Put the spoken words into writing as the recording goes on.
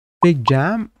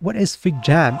FigJam? What is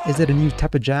FigJam? Is it a new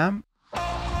type of jam?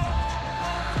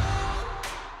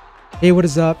 Hey, what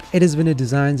is up? It is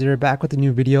VinitDesigns. We're back with a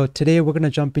new video. Today we're going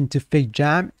to jump into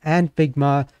FigJam and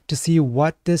Figma to see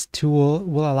what this tool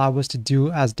will allow us to do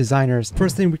as designers.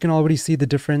 First thing, we can already see the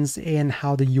difference in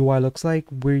how the UI looks like,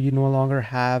 where you no longer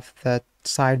have the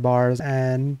sidebars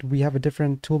and we have a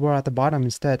different toolbar at the bottom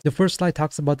instead. The first slide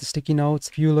talks about the sticky notes.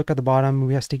 If you look at the bottom,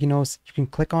 we have sticky notes. You can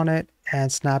click on it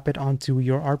and snap it onto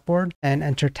your artboard and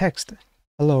enter text.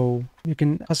 Hello. You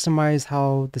can customize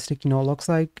how the sticky note looks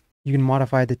like. You can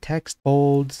modify the text,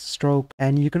 bold, stroke,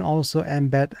 and you can also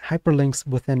embed hyperlinks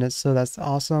within it. So that's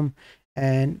awesome.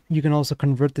 And you can also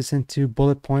convert this into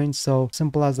bullet points. So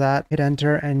simple as that. Hit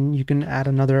enter and you can add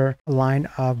another line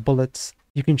of bullets.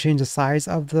 You can change the size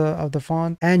of the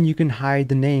font and you can hide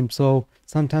the name. So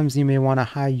sometimes you may want to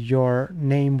hide your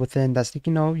name within that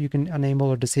sticky note. You can enable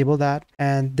or disable that.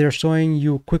 And they're showing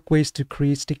you quick ways to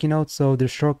create sticky notes. So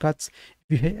there's shortcuts.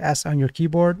 If you hit S on your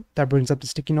keyboard, that brings up the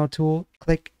sticky note tool.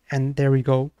 Click and there we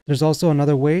go. There's also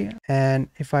another way. And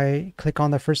if I click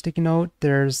on the first sticky note,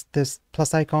 there's this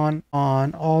plus icon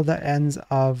on all the ends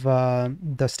of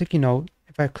the sticky note.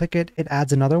 If I click it, it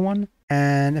adds another one.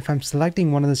 And if I'm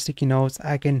selecting one of the sticky notes,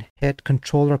 I can hit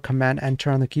Control or Command Enter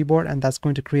on the keyboard, and that's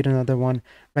going to create another one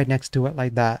right next to it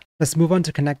like that. Let's move on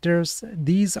to connectors.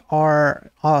 These are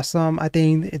awesome. I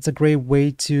think it's a great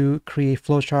way to create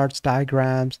flowcharts,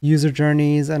 diagrams, user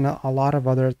journeys, and a lot of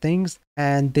other things.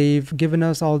 And they've given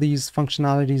us all these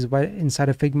functionalities right inside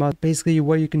of Figma. Basically,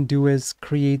 what you can do is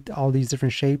create all these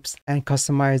different shapes and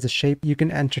customize the shape. You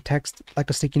can enter text like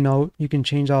a sticky note. You can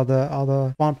change all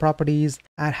the font properties,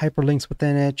 add hyperlinks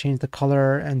within it, change the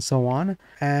color, and so on.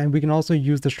 And we can also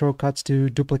use the shortcuts to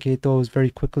duplicate those very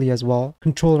quickly as well.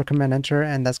 Control or Command Enter,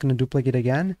 and that's going to duplicate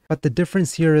again. But the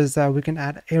difference here is that we can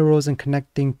add arrows and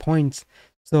connecting points.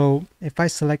 So if I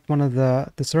select one of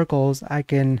the circles, I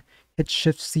can hit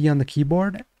Shift C on the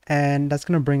keyboard, and that's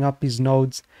going to bring up these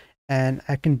nodes. And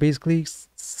I can basically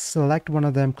select one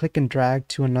of them, click and drag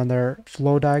to another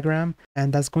flow diagram,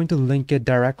 and that's going to link it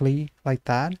directly like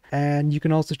that. And you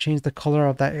can also change the color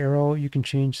of that arrow. You can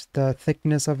change the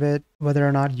thickness of it, whether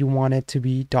or not you want it to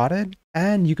be dotted.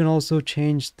 And you can also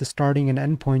change the starting and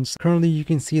end points. Currently, you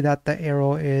can see that the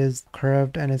arrow is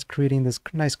curved and it's creating this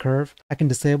nice curve. I can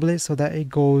disable it so that it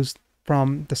goes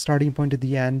from the starting point to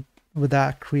the end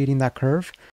without creating that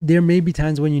curve. There may be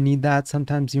times when you need that,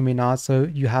 sometimes you may not, so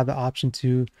you have the option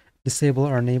to disable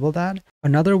or enable that.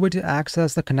 Another way to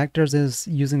access the connectors is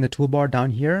using the toolbar down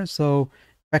here. So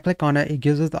if I click on it, it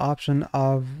gives us the option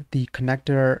of the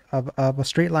connector of a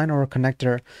straight line or a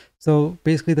connector. So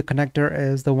basically the connector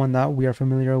is the one that we are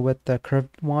familiar with, the curved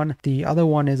one. The other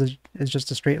one is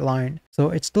just a straight line.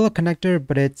 So it's still a connector,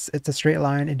 but it's a straight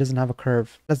line. It doesn't have a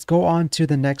curve. Let's go on to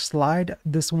the next slide.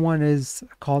 This one is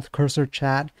called Cursor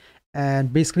Chat.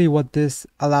 And basically what this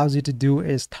allows you to do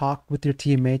is talk with your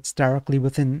teammates directly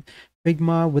within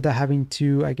Figma without having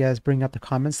to, I guess, bring up the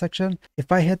comment section.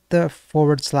 If I hit the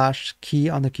 / key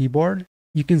on the keyboard,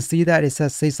 you can see that it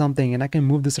says say something, and I can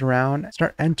move this around,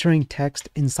 start entering text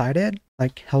inside it,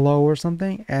 like hello or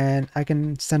something, and I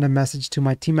can send a message to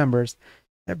my team members.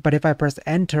 But if I press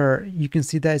enter, you can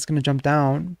see that it's going to jump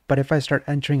down. But if I start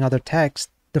entering other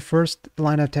text, the first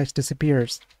line of text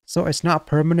disappears. So it's not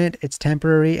permanent, it's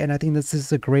temporary, and I think this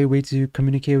is a great way to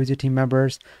communicate with your team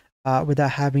members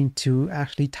without having to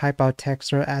actually type out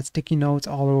text or add sticky notes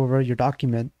all over your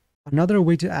document. Another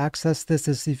way to access this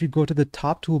is if you go to the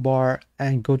top toolbar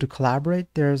and go to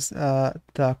collaborate, there's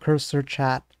the cursor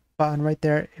chat button right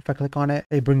there. If I click on it,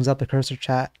 it brings up the cursor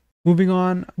chat. Moving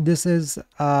on, this is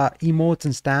emotes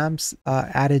and stamps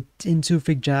added into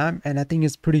FigJam, and I think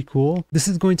it's pretty cool. This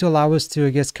is going to allow us to, I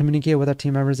guess, communicate with our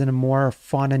team members in a more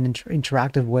fun and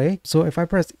interactive way. So if I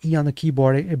press E on the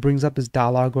keyboard, it brings up this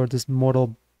dialog or this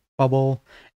modal bubble,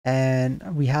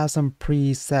 and we have some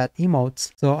preset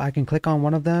emotes. So I can click on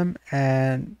one of them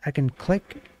and I can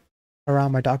click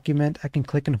around my document. I can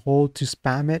click and hold to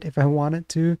spam it if I wanted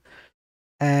to.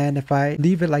 And if I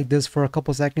leave it like this for a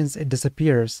couple seconds, it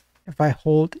disappears. If I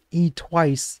hold E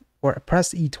twice or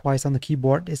press E twice on the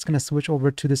keyboard, it's going to switch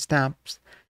over to the stamps.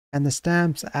 And the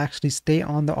stamps actually stay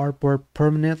on the artboard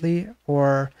permanently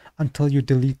or until you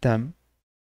delete them.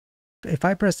 If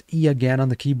I press E again on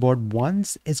the keyboard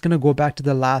once, it's going to go back to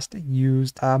the last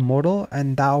used modal,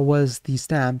 and that was the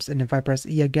stamps. And if I press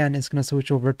E again, it's going to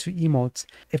switch over to emotes.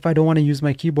 If I don't want to use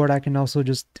my keyboard, I can also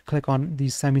just click on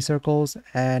these semicircles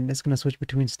and it's going to switch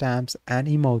between stamps and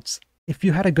emotes. If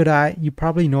you had a good eye, you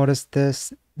probably noticed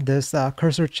this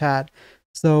cursor chat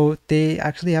So they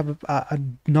actually have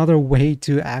another way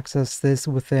to access this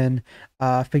within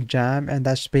FigJam, and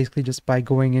that's basically just by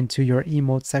going into your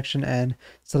emote section and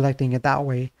selecting it that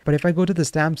way. But if I go to the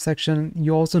stamp section,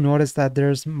 you also notice that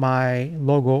there's my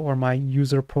logo or my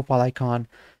user profile icon.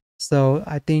 So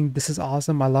I think this is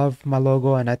awesome. I love my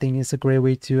logo, and I think it's a great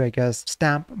way to, I guess,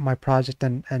 stamp my project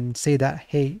and say that,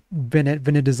 hey,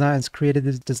 VinitDesigns created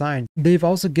this design. They've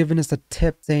also given us a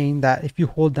tip saying that if you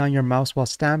hold down your mouse while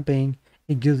stamping,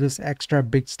 it gives us extra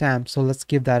big stamps. So let's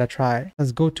give that a try.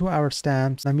 Let's go to our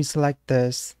stamps. Let me select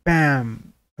this.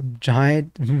 Bam! A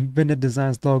giant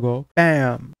VinitDesigns logo.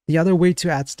 Bam! The other way to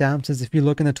add stamps is if you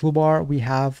look in the toolbar, we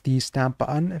have the stamp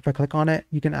button. If I click on it,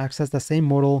 you can access the same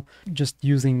modal just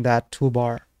using that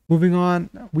toolbar. Moving on,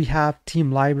 we have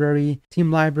Team Library.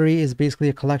 Team Library is basically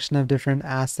a collection of different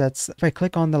assets. If I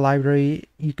click on the library,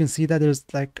 you can see that there's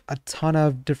like a ton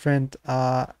of different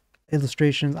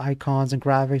illustrations, icons, and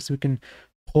graphics we can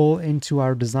pull into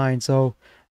our design. So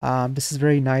this is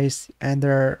very nice, and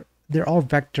they're all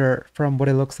vector from what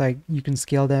it looks like. You can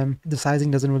scale them. The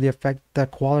sizing doesn't really affect the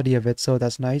quality of it, so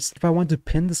that's nice. If I want to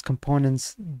pin this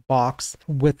components box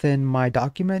within my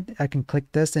document, I can click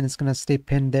this and it's going to stay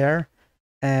pinned there,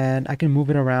 and I can move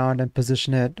it around and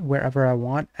position it wherever I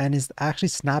want, and it's actually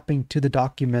snapping to the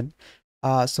document.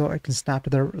 So I can snap to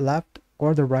the left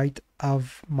or the right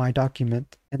of my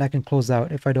document, and I can close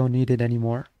out if I don't need it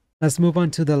anymore. Let's move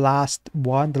on to the last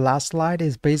one. The last slide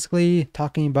is basically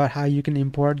talking about how you can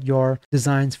import your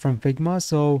designs from Figma.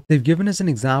 So they've given us an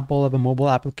example of a mobile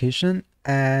application,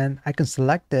 and I can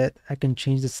select it. I can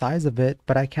change the size of it,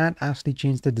 but I can't actually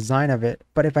change the design of it.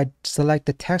 But if I select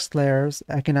the text layers,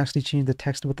 I can actually change the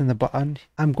text within the button.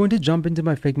 I'm going to jump into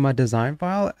my Figma design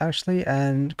file actually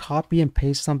and copy and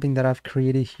paste something that I've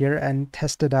created here and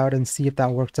test it out and see if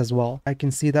that works as well. I can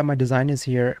see that my design is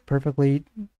here perfectly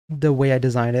the way I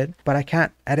designed it, but I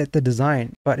can't edit the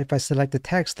design. But if I select the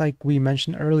text like we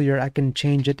mentioned earlier, I can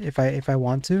change it if I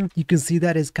want to. You can see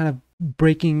that it's kind of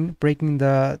breaking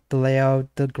the layout,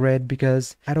 the grid,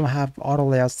 because I don't have auto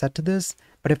layout set to this.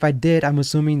 But if I did, I'm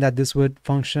assuming that this would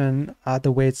function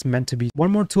the way it's meant to be.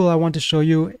 One more tool I want to show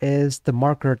you is the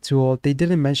marker tool. They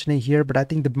didn't mention it here, but I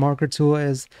think the marker tool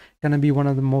is going to be one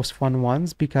of the most fun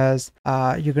ones, because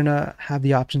you're going to have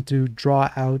the option to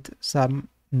draw out some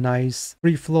nice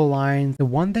free flow lines. The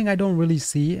one thing I don't really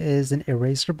see is an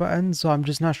eraser button, so I'm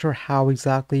just not sure how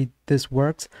exactly this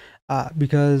works,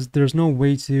 because there's no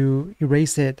way to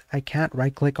erase it. I can't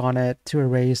right click on it to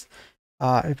erase.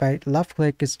 If I left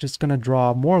click, it's just going to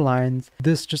draw more lines.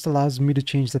 This just allows me to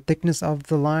change the thickness of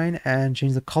the line and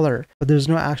change the color, but there's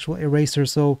no actual eraser.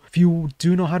 So if you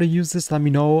do know how to use this, let me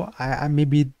know.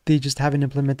 Maybe they just haven't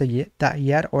implemented that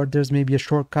yet, or there's maybe a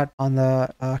shortcut on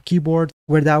the keyboard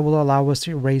where that will allow us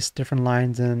to erase different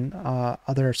lines and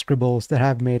other scribbles that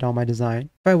I've made on my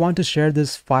design. If I want to share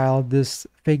this file, this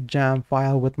FigJam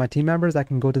file with my team members, I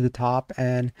can go to the top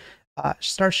and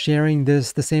start sharing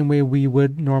this the same way we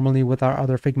would normally with our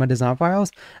other Figma design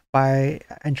files, by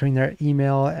entering their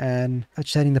email and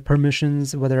setting the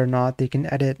permissions, whether or not they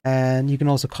can edit. And you can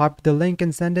also copy the link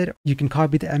and send it. You can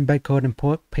copy the embed code and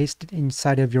paste it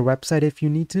inside of your website if you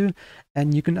need to.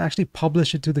 And you can actually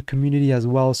publish it to the community as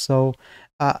well. So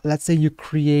let's say you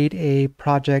create a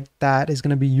project that is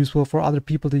going to be useful for other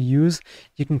people to use.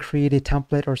 You can create a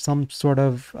template or some sort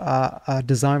of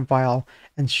design file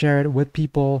and share it with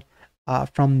people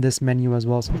from this menu as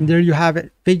well. So there you have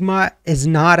it. Figma is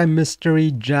not a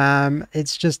mystery jam.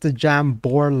 It's just a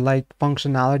Jamboard like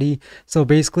functionality. So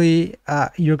basically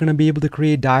you're going to be able to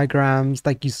create diagrams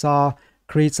like you saw,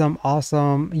 create some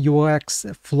awesome UX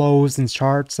flows and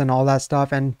charts and all that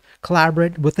stuff, and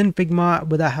collaborate within Figma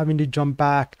without having to jump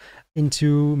back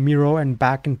into Miro and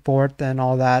back and forth and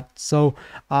all that. So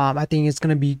I think it's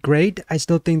going to be great. I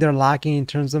still think they're lacking in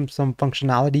terms of some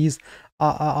functionalities.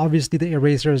 Obviously the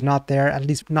eraser is not there, at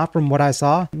least not from what I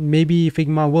saw. Maybe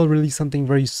Figma will release something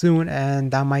very soon and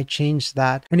that might change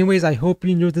that. Anyways, I hope you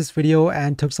enjoyed this video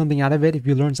and took something out of it. If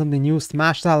you learned something new,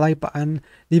 smash that like button,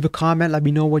 leave a comment, let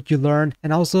me know what you learned,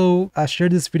 and also share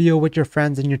this video with your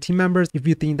friends and your team members if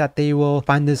you think that they will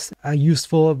find this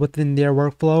useful within their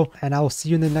workflow. And I will see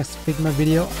you in the next Figma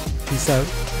video. Peace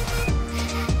out.